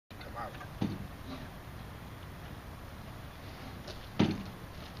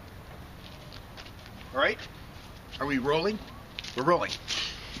right? Are we rolling? We're rolling.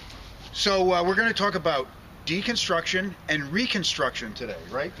 So we're going to talk about deconstruction and reconstruction today,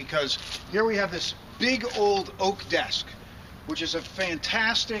 right? Because here we have this big old oak desk, which is a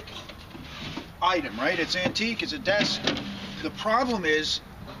fantastic item, right? It's antique, it's a desk. The problem is,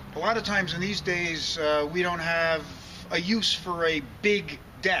 a lot of times in these days, we don't have a use for a big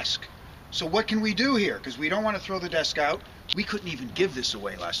desk. So what can we do here? Because we don't want to throw the desk out. We couldn't even give this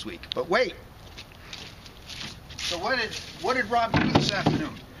away last week. But wait. So what did Rob do this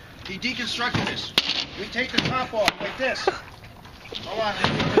afternoon? He deconstructed this. We take the top off like this. Hold on.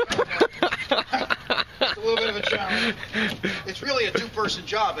 It's a little bit of a challenge. It's really a two-person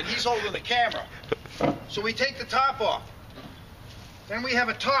job, and he's holding the camera. So we take the top off. Then we have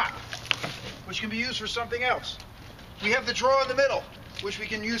a top, which can be used for something else. We have the drawer in the middle, which we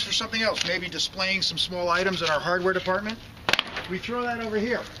can use for something else, maybe displaying some small items in our hardware department. We throw that over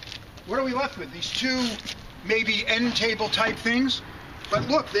here. What are we left with? These two maybe end table type things. But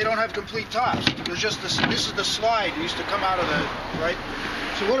look, they don't have complete tops. There's just this is the slide that used to come out of the, right?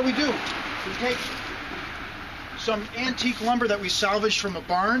 So what do? We take some antique lumber that we salvaged from a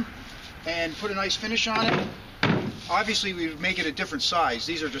barn and put a nice finish on it. Obviously, we would make it a different size.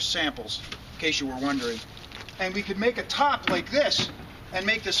 These are just samples, in case you were wondering. And we could make a top like this and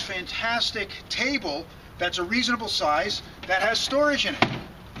make this fantastic table that's a reasonable size that has storage in it.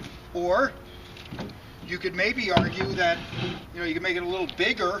 Or you could maybe argue that, you can make it a little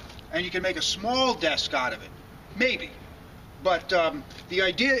bigger and you can make a small desk out of it. Maybe. But the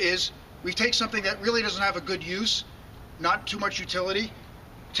idea is we take something that really doesn't have a good use, not too much utility,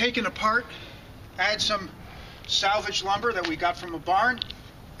 take it apart, add some salvaged lumber that we got from a barn,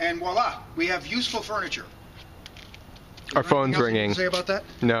 and voila, we have useful furniture. Our phone's ringing. Say about that?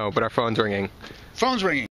 No, but our phone's ringing. Phone's ringing.